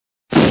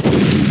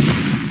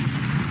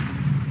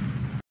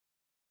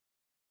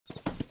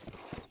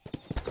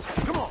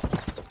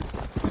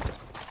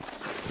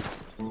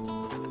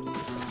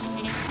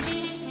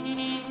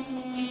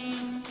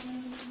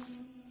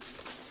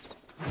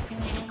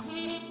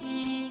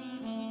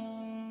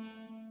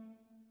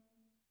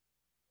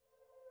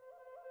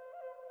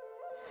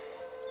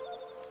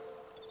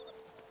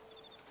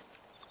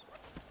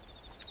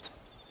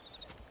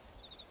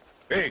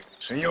Hey,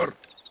 señor.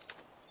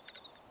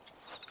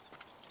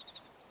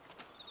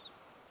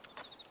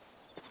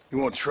 You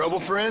want trouble,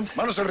 friend?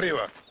 Manos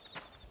arriba.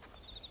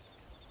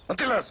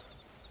 Antelas.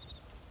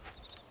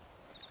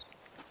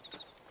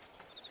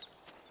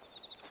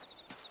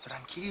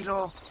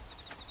 Tranquilo.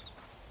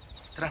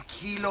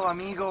 Tranquilo,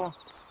 amigo.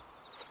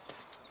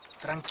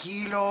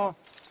 Tranquilo.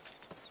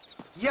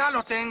 Ya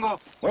lo tengo.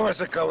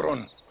 Muévase,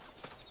 cabrón.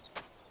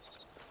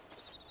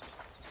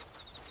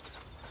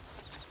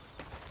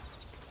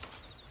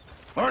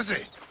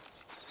 Muévase.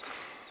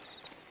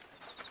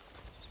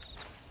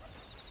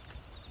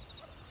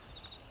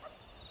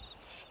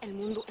 El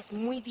mundo es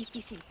muy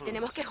difícil.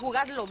 Tenemos que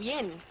jugarlo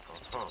bien.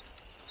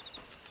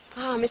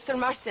 Ah, Mr.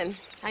 Marston,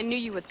 I knew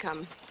you would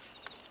come.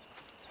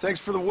 Thanks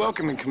for the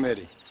welcoming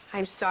committee.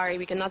 I'm sorry,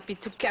 we cannot be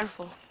too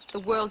careful. The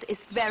world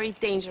is very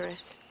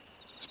dangerous.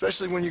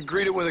 Especially when you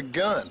greet it with a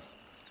gun.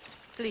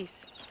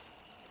 Please.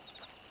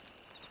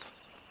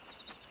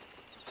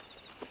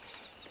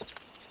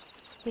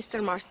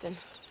 Mr. Marston,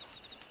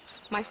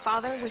 my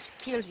father was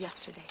killed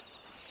yesterday.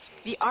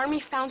 The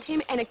army found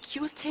him and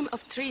accused him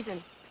of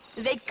treason.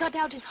 They cut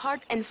out his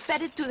heart and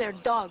fed it to their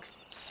dogs.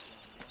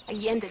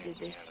 Allende did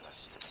this.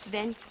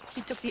 Then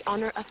he took the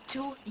honor of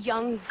 2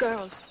 young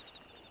girls.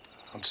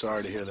 I'm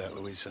sorry to hear that,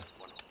 Luisa.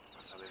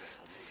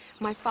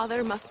 My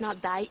father must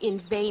not die in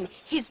vain.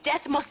 His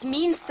death must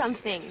mean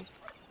something.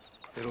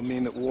 It'll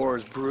mean that war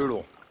is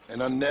brutal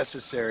and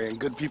unnecessary and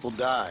good people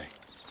die.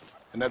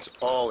 And that's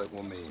all it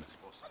will mean.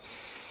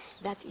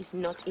 That is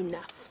not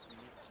enough.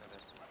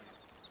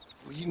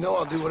 Well, you know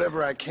I'll do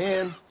whatever I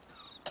can,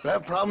 but I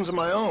have problems of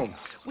my own.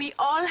 We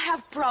all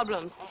have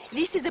problems.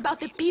 This is about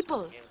the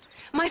people.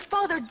 My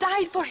father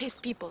died for his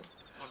people.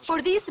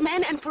 For these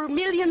men and for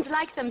millions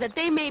like them, that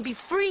they may be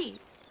free.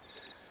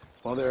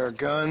 While there are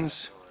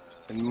guns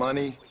and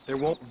money, there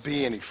won't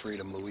be any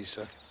freedom,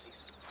 Luisa.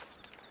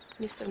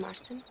 Mr.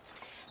 Marston,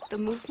 the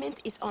movement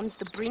is on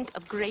the brink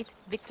of great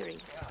victory.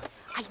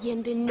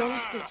 Allende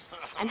knows this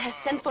and has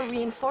sent for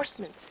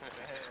reinforcements.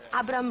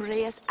 Abraham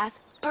Reyes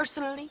asked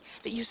personally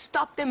that you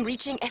stop them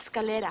reaching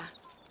Escalera.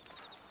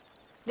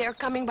 They are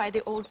coming by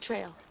the old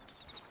trail.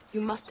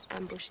 You must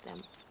ambush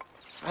them.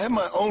 I have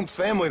my own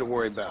family to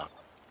worry about.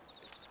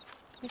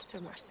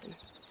 Mr. Marston,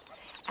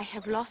 I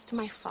have lost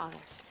my father.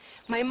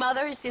 My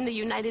mother is in the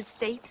United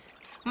States.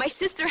 My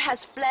sister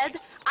has fled.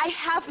 I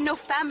have no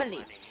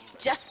family.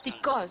 Just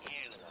because.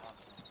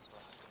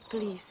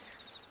 Please.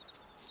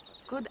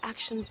 Good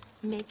actions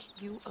make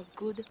you a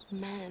good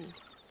man.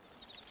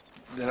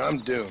 Then I'm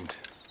doomed.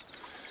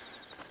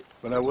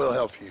 But I will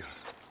help you,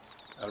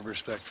 out of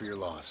respect for your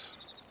loss.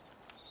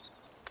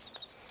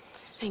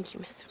 Thank you,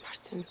 Mr.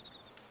 Marston.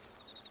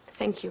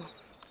 Thank you.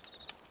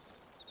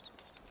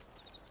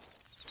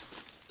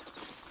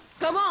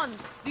 Come on!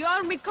 The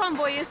army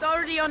convoy is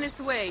already on its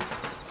way.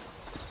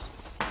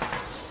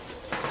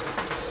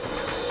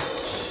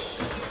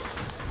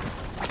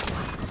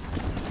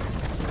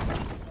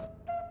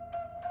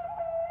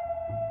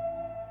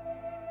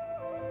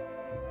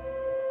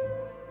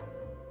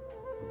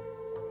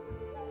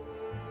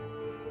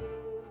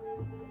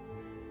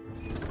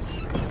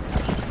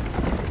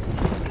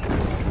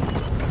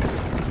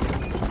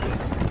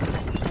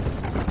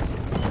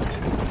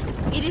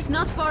 It is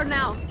not far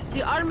now.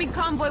 The army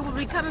convoy will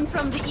be coming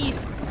from the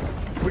east.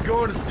 We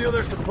going to steal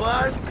their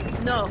supplies?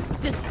 No,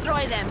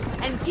 destroy them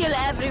and kill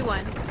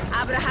everyone.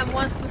 Abraham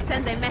wants to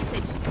send a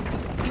message.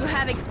 You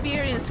have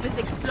experience with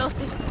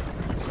explosives?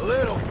 A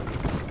little.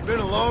 Been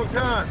a long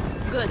time.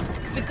 Good,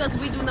 because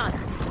we do not.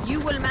 You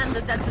will man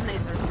the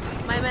detonator.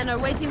 My men are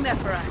waiting there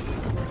for us.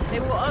 They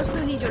will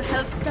also need your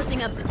help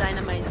setting up the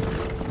dynamite.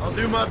 I'll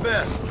do my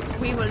best.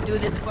 We will do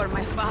this for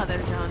my father,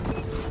 John.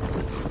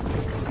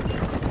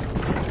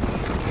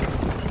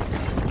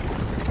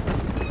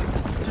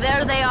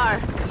 There they are.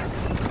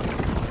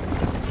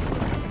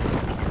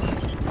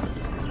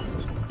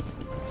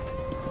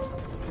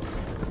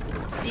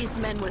 These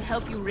men will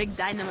help you rig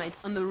dynamite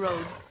on the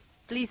road.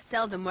 Please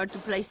tell them where to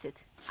place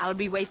it. I'll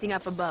be waiting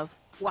up above,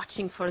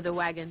 watching for the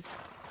wagons.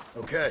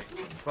 Okay,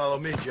 follow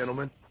me,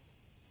 gentlemen.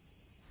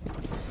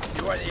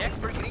 You are the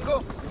expert,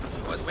 gringo?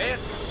 Show us where.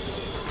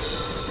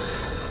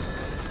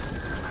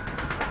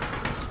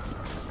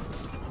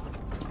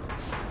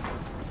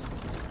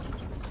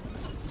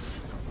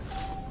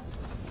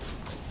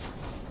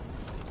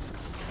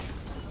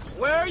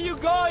 Where are you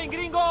going,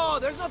 gringo?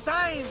 There's no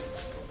time.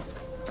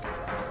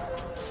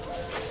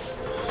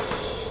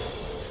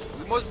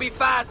 We must be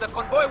fast. The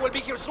convoy will be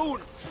here soon.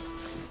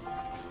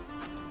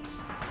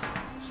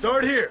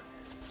 Start here.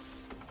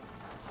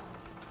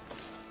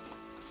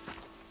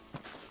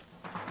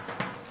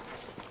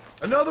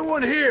 Another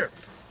one here.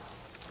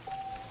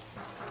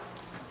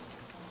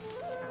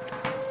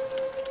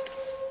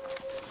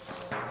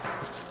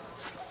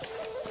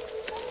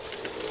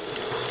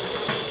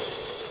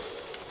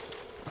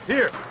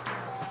 Here.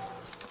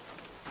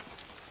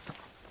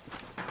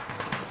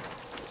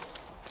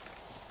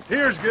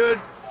 Here's good.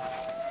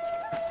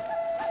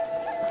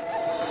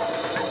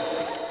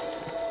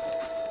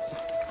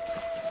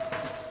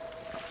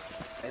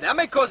 And that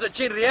may cause a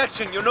chain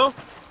reaction, you know?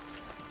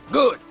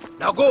 Good.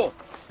 Now go.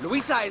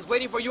 Luisa is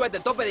waiting for you at the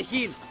top of the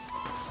hill.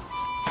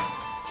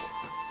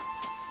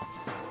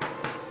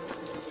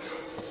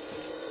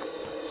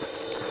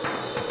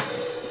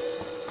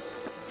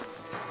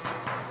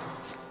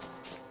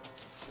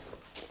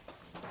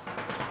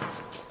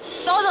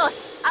 Todos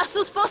a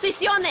sus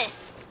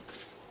posiciones.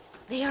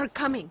 They are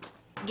coming.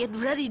 Get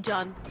ready,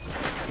 John.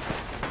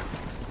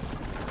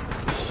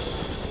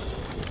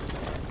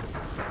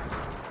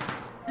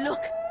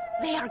 Look,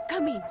 they are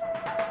coming.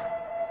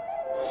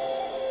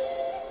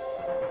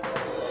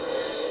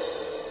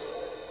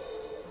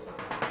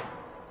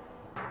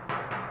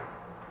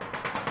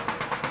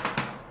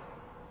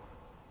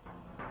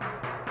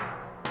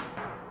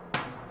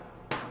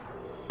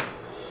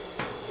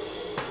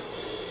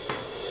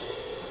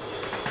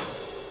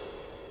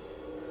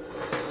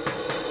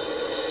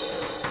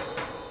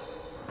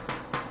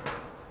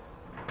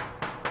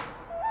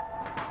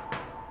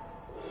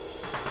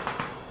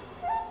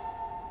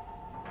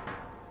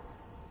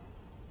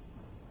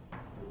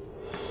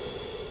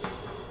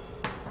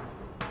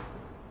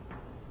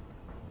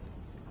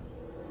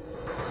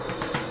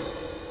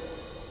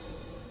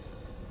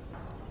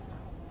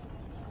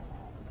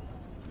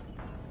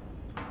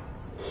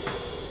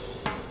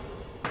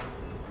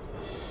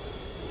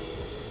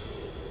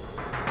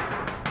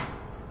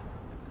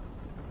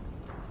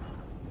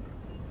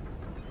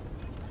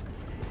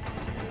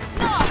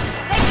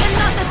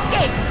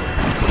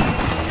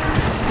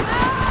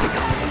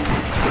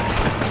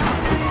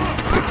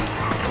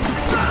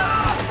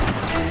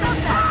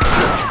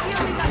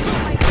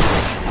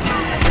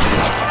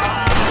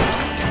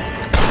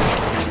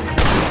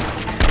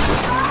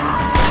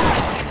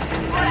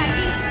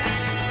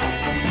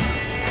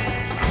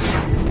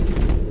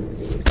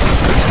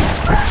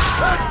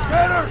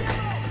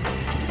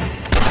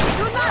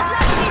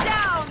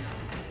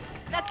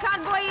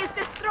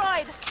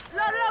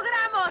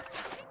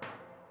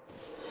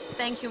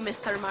 Thank you,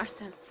 Mr.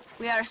 Marston.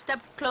 We are a step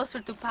closer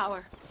to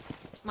power.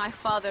 My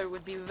father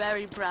would be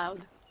very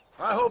proud.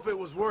 I hope it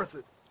was worth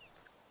it.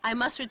 I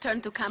must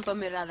return to Campo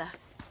Mirada.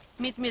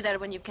 Meet me there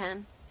when you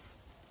can.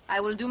 I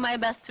will do my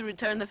best to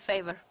return the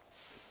favor.